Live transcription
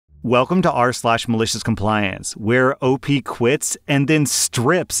Welcome to r/Maliciouscompliance, where OP quits and then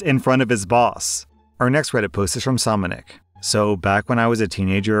strips in front of his boss. Our next Reddit post is from Salmonik. So back when I was a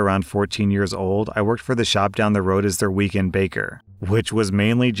teenager around 14 years old, I worked for the shop down the road as their weekend baker, which was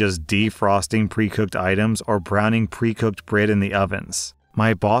mainly just defrosting pre-cooked items or browning pre-cooked bread in the ovens.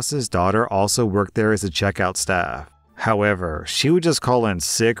 My boss's daughter also worked there as a checkout staff. However, she would just call in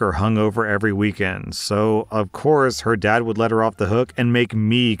sick or hungover every weekend, so of course her dad would let her off the hook and make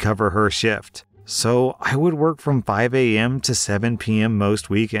me cover her shift. So I would work from 5 a.m. to 7 p.m. most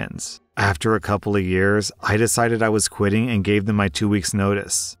weekends. After a couple of years, I decided I was quitting and gave them my 2 weeks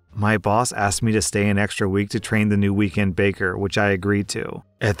notice. My boss asked me to stay an extra week to train the new weekend baker, which I agreed to.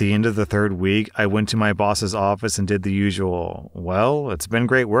 At the end of the third week, I went to my boss's office and did the usual, "Well, it's been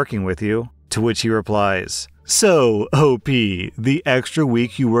great working with you." To which he replies, "So, OP, the extra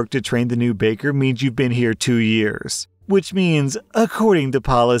week you worked to train the new baker means you've been here 2 years. Which means, according to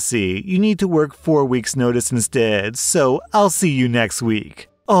policy, you need to work 4 weeks notice instead, so I'll see you next week.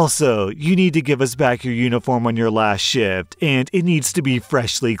 Also, you need to give us back your uniform on your last shift, and it needs to be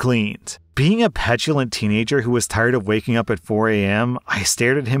freshly cleaned." Being a petulant teenager who was tired of waking up at 4 a.m., I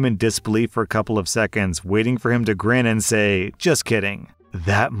stared at him in disbelief for a couple of seconds, waiting for him to grin and say, "Just kidding."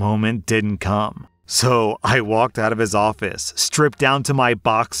 That moment didn't come. So I walked out of his office, stripped down to my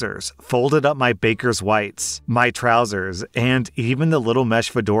boxers, folded up my baker's whites, my trousers, and even the little mesh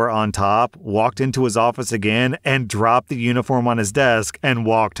fedora on top, walked into his office again and dropped the uniform on his desk and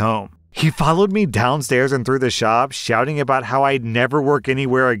walked home. He followed me downstairs and through the shop, shouting about how I'd never work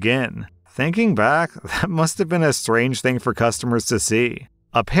anywhere again. Thinking back, that must have been a strange thing for customers to see.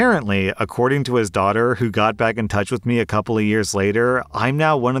 Apparently, according to his daughter, who got back in touch with me a couple of years later, I'm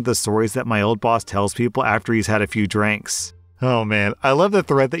now one of the stories that my old boss tells people after he's had a few drinks. Oh man, I love the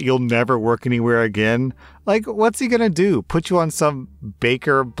threat that you'll never work anywhere again. Like, what's he gonna do? Put you on some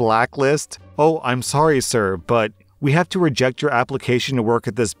baker blacklist? "Oh, I'm sorry, sir, but we have to reject your application to work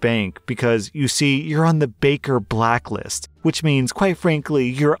at this bank because, you see, you're on the baker blacklist, which means, quite frankly,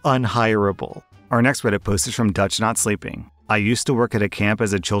 you're unhireable." Our next Reddit post is from Dutch Not Sleeping. I used to work at a camp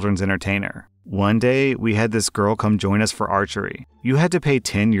as a children's entertainer. One day, we had this girl come join us for archery. You had to pay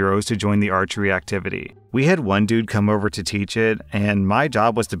 10 euros to join the archery activity. We had one dude come over to teach it, and my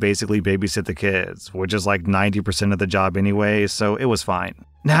job was to basically babysit the kids, which is like 90% of the job anyway, so it was fine.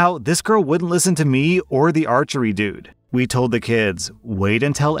 Now, this girl wouldn't listen to me or the archery dude. We told the kids, wait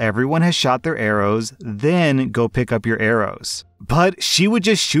until everyone has shot their arrows, then go pick up your arrows. But she would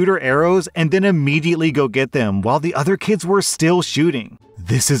just shoot her arrows and then immediately go get them while the other kids were still shooting.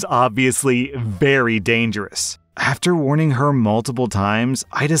 This is obviously very dangerous. After warning her multiple times,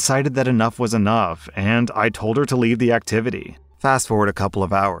 I decided that enough was enough, and I told her to leave the activity. Fast forward a couple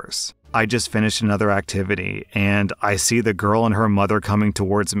of hours. I just finished another activity, and I see the girl and her mother coming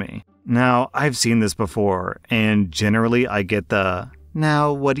towards me. Now, I've seen this before, and generally I get the,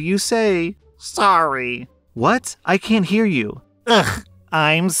 "Now, what do you say?" "Sorry." "What? I can't hear you." "Ugh,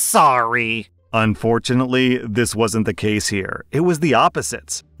 I'm sorry." Unfortunately, this wasn't the case here. It was the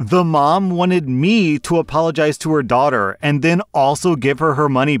opposite. The mom wanted me to apologize to her daughter and then also give her her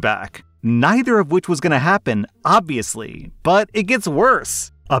money back. Neither of which was going to happen, obviously, but it gets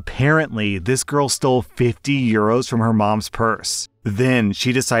worse. Apparently, this girl stole 50 euros from her mom's purse. Then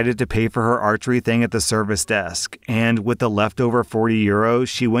she decided to pay for her archery thing at the service desk, and with the leftover 40 euros,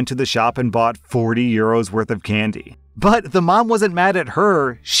 she went to the shop and bought 40 euros worth of candy. But the mom wasn't mad at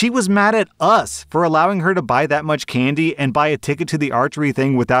her, she was mad at us for allowing her to buy that much candy and buy a ticket to the archery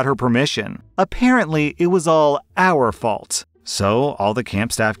thing without her permission. Apparently, it was all our fault. So, all the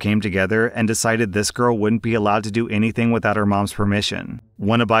camp staff came together and decided this girl wouldn't be allowed to do anything without her mom's permission.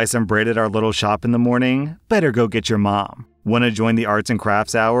 Want to buy some bread at our little shop in the morning? Better go get your mom. Want to join the arts and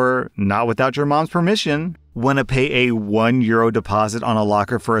crafts hour? Not without your mom's permission. Want to pay a €1 deposit on a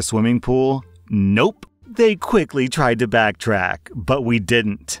locker for a swimming pool? Nope. They quickly tried to backtrack, but we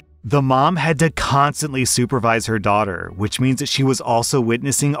didn't. The mom had to constantly supervise her daughter, which means that she was also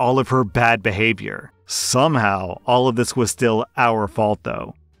witnessing all of her bad behavior. Somehow, all of this was still our fault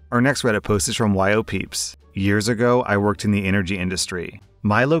though. Our next Reddit post is from YO Peeps. Years ago, I worked in the energy industry.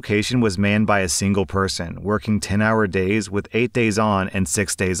 My location was manned by a single person, working 10-hour days with 8 days on and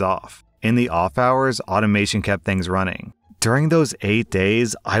 6 days off. In the off hours, automation kept things running. During those 8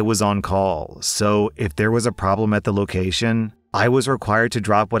 days, I was on call, so if there was a problem at the location, I was required to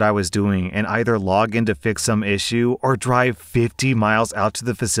drop what I was doing and either log in to fix some issue or drive 50 miles out to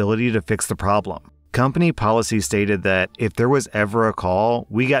the facility to fix the problem. Company policy stated that if there was ever a call,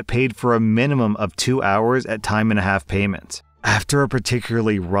 we got paid for a minimum of 2 hours at time and a half payment. After a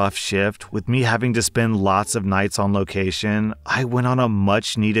particularly rough shift, with me having to spend lots of nights on location, I went on a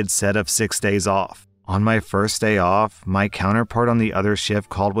much-needed set of 6 days off. On my first day off, my counterpart on the other shift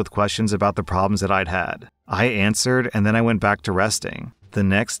called with questions about the problems that I'd had. I answered, and then I went back to resting. The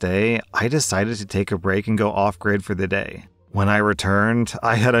next day, I decided to take a break and go off-grid for the day. When I returned,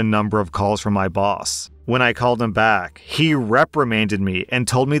 I had a number of calls from my boss. When I called him back, he reprimanded me and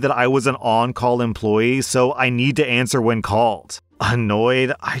told me that I was an on-call employee, so I need to answer when called.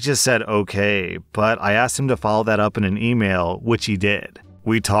 Annoyed, I just said okay, but I asked him to follow that up in an email, which he did.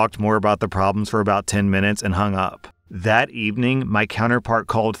 We talked more about the problems for about 10 minutes and hung up. That evening, my counterpart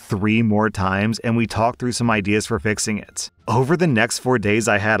called 3 more times and we talked through some ideas for fixing it. Over the next 4 days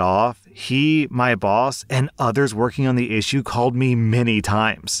I had off, he, my boss, and others working on the issue called me many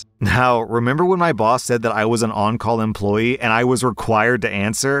times. Now, remember when my boss said that I was an on-call employee and I was required to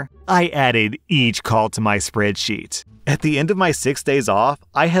answer? I added each call to my spreadsheet. At the end of my 6 days off,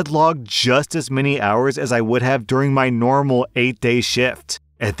 I had logged just as many hours as I would have during my normal 8-day shift.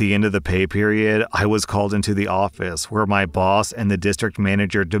 At the end of the pay period, I was called into the office where my boss and the district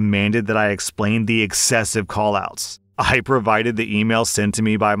manager demanded that I explain the excessive callouts. I provided the email sent to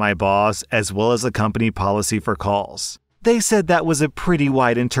me by my boss as well as a company policy for calls. They said that was a pretty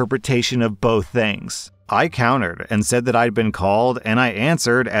wide interpretation of both things. I countered and said that I'd been called and I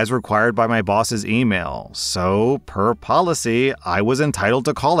answered as required by my boss's email, so per policy, I was entitled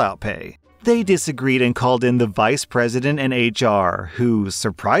to call-out pay. They disagreed and called in the vice president and HR, who,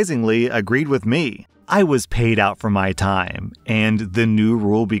 surprisingly, agreed with me. I was paid out for my time, and the new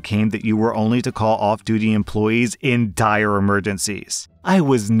rule became that you were only to call off-duty employees in dire emergencies. I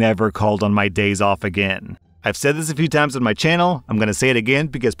was never called on my days off again. I've said this a few times on my channel, I'm gonna say it again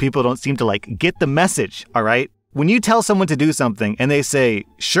because people don't seem to get the message, alright? When you tell someone to do something and they say,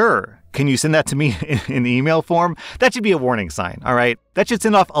 sure, can you send that to me in email form? That should be a warning sign, all right? That should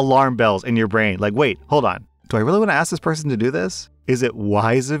send off alarm bells in your brain. Like, wait, hold on. Do I really want to ask this person to do this? Is it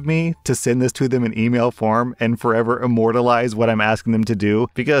wise of me to send this to them in email form and forever immortalize what I'm asking them to do?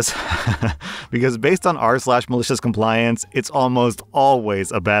 Because based on r/maliciouscompliance, it's almost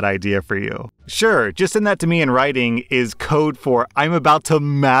always a bad idea for you. Sure, just send that to me in writing is code for I'm about to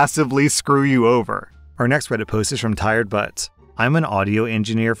massively screw you over. Our next Reddit post is from Tired Butts. I'm an audio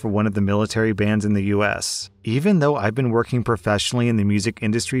engineer for one of the military bands in the US. Even though I've been working professionally in the music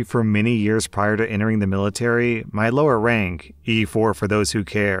industry for many years prior to entering the military, my lower rank, E4 for those who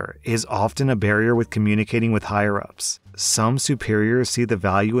care, is often a barrier with communicating with higher-ups. Some superiors see the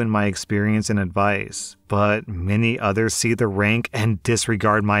value in my experience and advice, but many others see the rank and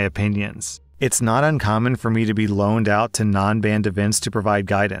disregard my opinions. It's not uncommon for me to be loaned out to non-band events to provide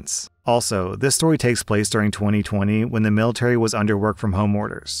guidance. Also, this story takes place during 2020 when the military was under work-from-home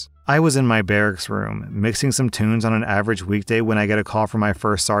orders. I was in my barracks room, mixing some tunes on an average weekday when I get a call from my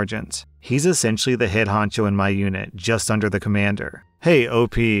first sergeant. He's essentially the head honcho in my unit, just under the commander. Hey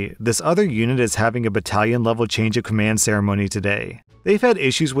OP, this other unit is having a battalion-level change of command ceremony today. They've had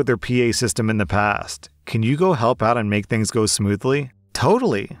issues with their PA system in the past. Can you go help out and make things go smoothly?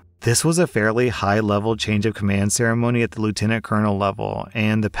 Totally. This was a fairly high-level change of command ceremony at the lieutenant colonel level,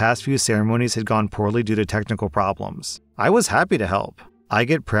 and the past few ceremonies had gone poorly due to technical problems. I was happy to help. I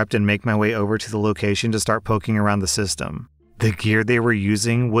get prepped and make my way over to the location to start poking around the system. The gear they were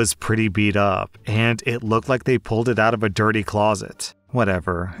using was pretty beat up, and it looked like they pulled it out of a dirty closet.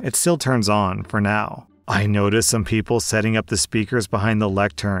 Whatever, it still turns on for now. I noticed some people setting up the speakers behind the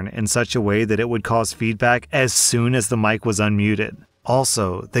lectern in such a way that it would cause feedback as soon as the mic was unmuted.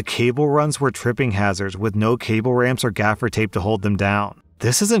 Also, the cable runs were tripping hazards with no cable ramps or gaffer tape to hold them down.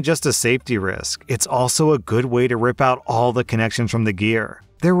 This isn't just a safety risk, it's also a good way to rip out all the connections from the gear.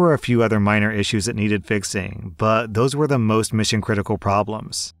 There were a few other minor issues that needed fixing, but those were the most mission-critical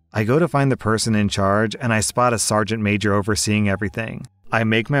problems. I go to find the person in charge and I spot a sergeant major overseeing everything. I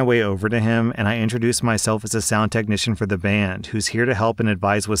make my way over to him and I introduce myself as a sound technician for the band who's here to help and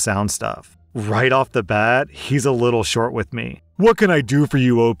advise with sound stuff. Right off the bat, he's a little short with me. What can I do for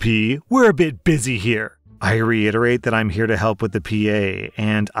you, OP? We're a bit busy here. I reiterate that I'm here to help with the PA,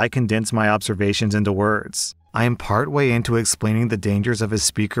 and I condense my observations into words. I'm partway into explaining the dangers of his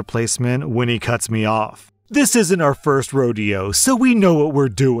speaker placement when he cuts me off. This isn't our first rodeo, so we know what we're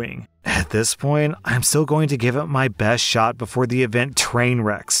doing. At this point, I'm still going to give it my best shot before the event train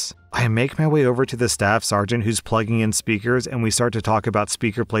wrecks. I make my way over to the staff sergeant who's plugging in speakers and we start to talk about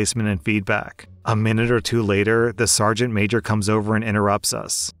speaker placement and feedback. A minute or two later, the sergeant major comes over and interrupts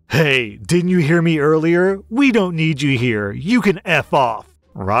us. Hey, didn't you hear me earlier? We don't need you here. You can F off.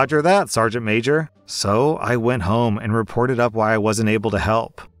 Roger that, Sergeant Major. So I went home and reported up why I wasn't able to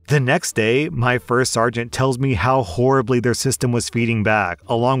help. The next day, my first sergeant tells me how horribly their system was feeding back,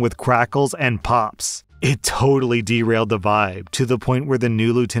 along with crackles and pops. It totally derailed the vibe, to the point where the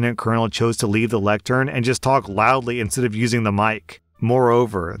new lieutenant colonel chose to leave the lectern and just talk loudly instead of using the mic.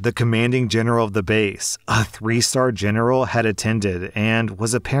 Moreover, the commanding general of the base, a 3-star general, had attended and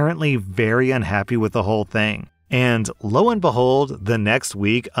was apparently very unhappy with the whole thing. And lo and behold, the next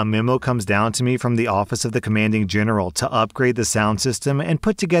week, a memo comes down to me from the office of the commanding general to upgrade the sound system and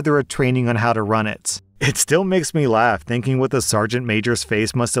put together a training on how to run it. It still makes me laugh thinking what the sergeant major's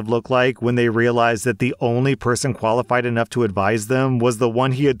face must have looked like when they realized that the only person qualified enough to advise them was the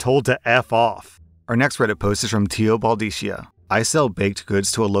one he had told to F off. Our next Reddit post is from Tio Baldicia. I sell baked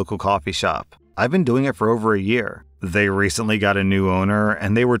goods to a local coffee shop. I've been doing it for over a year. They recently got a new owner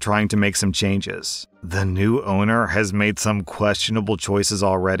and they were trying to make some changes. The new owner has made some questionable choices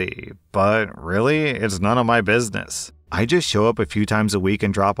already, but really, it's none of my business. I just show up a few times a week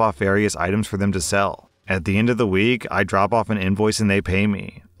and drop off various items for them to sell. At the end of the week, I drop off an invoice and they pay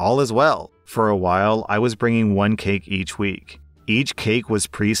me. All is well. For a while, I was bringing 1 cake each week. Each cake was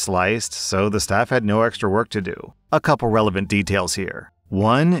pre-sliced, so the staff had no extra work to do. A couple relevant details here.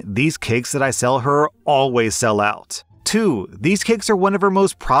 1, these cakes that I sell her always sell out. 2, these cakes are one of her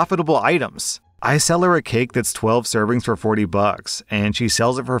most profitable items. I sell her a cake that's 12 servings for $40, and she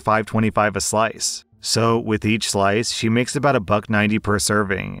sells it for $5.25 a slice. So with each slice, she makes about $1.90 per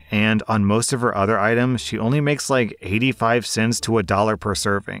serving, and on most of her other items, she only makes like 85 cents to $1 per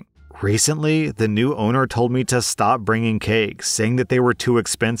serving. Recently, the new owner told me to stop bringing cakes, saying that they were too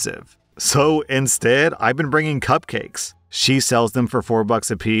expensive. So instead, I've been bringing cupcakes. She sells them for $4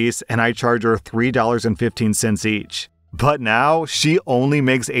 a piece, and I charge her $3.15 each. But now, she only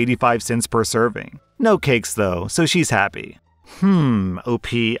makes 85 cents per serving. No cakes though, so she's happy.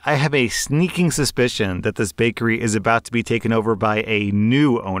 OP, I have a sneaking suspicion that this bakery is about to be taken over by a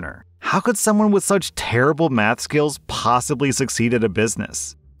new owner. How could someone with such terrible math skills possibly succeed at a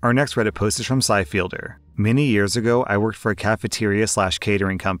business? Our next Reddit post is from Cyfielder. Many years ago, I worked for a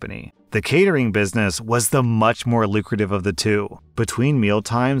cafeteria/catering company. The catering business was the much more lucrative of the two. Between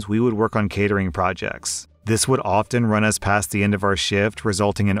mealtimes, we would work on catering projects. This would often run us past the end of our shift,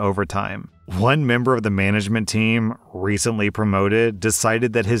 resulting in overtime. One member of the management team, recently promoted,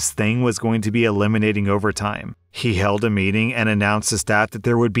 decided that his thing was going to be eliminating overtime. He held a meeting and announced to staff that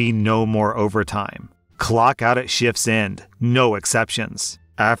there would be no more overtime. Clock out at shift's end, no exceptions.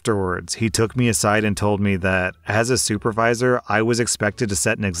 Afterwards, he took me aside and told me that, as a supervisor, I was expected to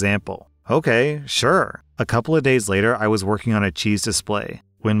set an example. Okay, sure. A couple of days later, I was working on a cheese display.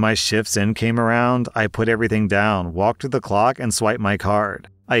 When my shift's end came around, I put everything down, walked to the clock, and swiped my card.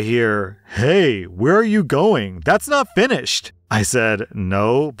 I hear, "Hey, where are you going? That's not finished." I said,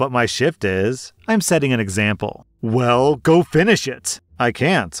 "No, but my shift is. I'm setting an example." "Well, go finish it." "I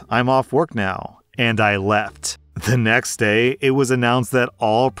can't. I'm off work now." And I left. The next day, it was announced that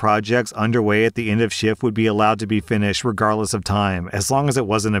all projects underway at the end of shift would be allowed to be finished regardless of time, as long as it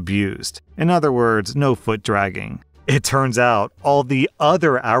wasn't abused. In other words, no foot dragging. It turns out all the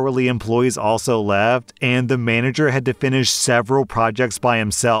other hourly employees also left, and the manager had to finish several projects by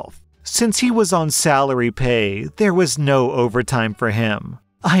himself. Since he was on salary pay, there was no overtime for him.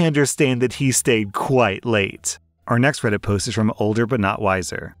 I understand that he stayed quite late. Our next Reddit post is from Older But Not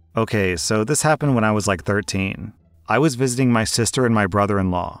Wiser. Okay, so this happened when I was like 13. I was visiting my sister and my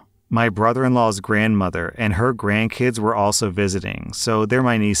brother-in-law. My brother-in-law's grandmother and her grandkids were also visiting, so they're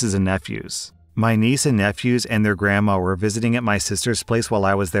my nieces and nephews. My niece and nephews and their grandma were visiting at my sister's place while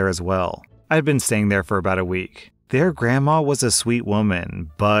I was there as well. I'd been staying there for about a week. Their grandma was a sweet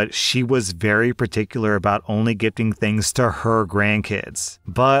woman, but she was very particular about only gifting things to her grandkids.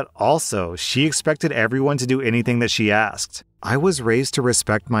 But also, she expected everyone to do anything that she asked. I was raised to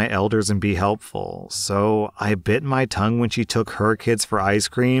respect my elders and be helpful, so I bit my tongue when she took her kids for ice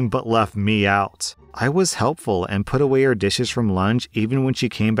cream but left me out. I was helpful and put away her dishes from lunch even when she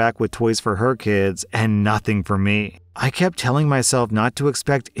came back with toys for her kids and nothing for me. I kept telling myself not to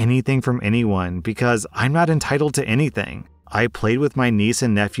expect anything from anyone because I'm not entitled to anything. I played with my niece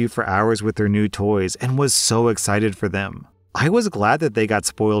and nephew for hours with their new toys and was so excited for them. I was glad that they got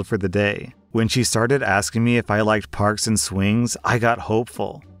spoiled for the day. When she started asking me if I liked parks and swings, I got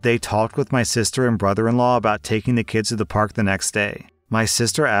hopeful. They talked with my sister and brother-in-law about taking the kids to the park the next day. My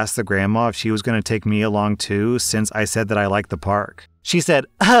sister asked the grandma if she was going to take me along too, since I said that I liked the park. She said,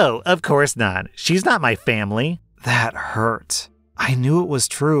 "Oh, of course not. She's not my family." That hurt. I knew it was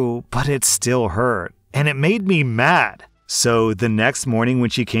true, but it still hurt, and it made me mad. So the next morning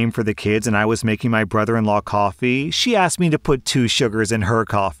when she came for the kids and I was making my brother-in-law coffee, she asked me to put 2 sugars in her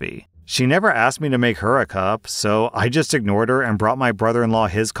coffee. She never asked me to make her a cup, so I just ignored her and brought my brother-in-law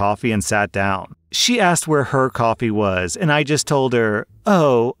his coffee and sat down. She asked where her coffee was, and I just told her,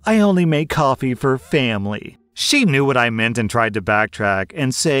 "Oh, I only make coffee for family." She knew what I meant and tried to backtrack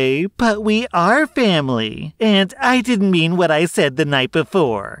and say, "But we are family, and I didn't mean what I said the night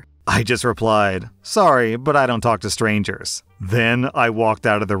before." I just replied, "Sorry, but I don't talk to strangers." Then I walked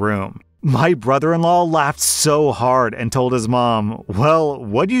out of the room. My brother-in-law laughed so hard and told his mom, "Well,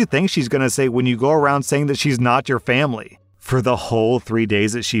 what do you think she's gonna say when you go around saying that she's not your family?" For the whole 3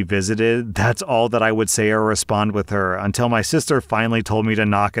 days that she visited, that's all that I would say or respond with her until my sister finally told me to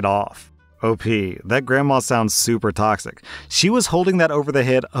knock it off. OP, that grandma sounds super toxic. She was holding that over the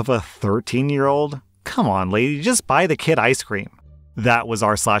head of a 13-year-old? Come on, lady, just buy the kid ice cream. That was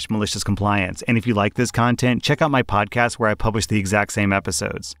r/Maliciouscompliance, and if you like this content, check out my podcast where I publish the exact same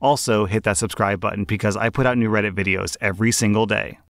episodes. Also, hit that subscribe button because I put out new Reddit videos every single day.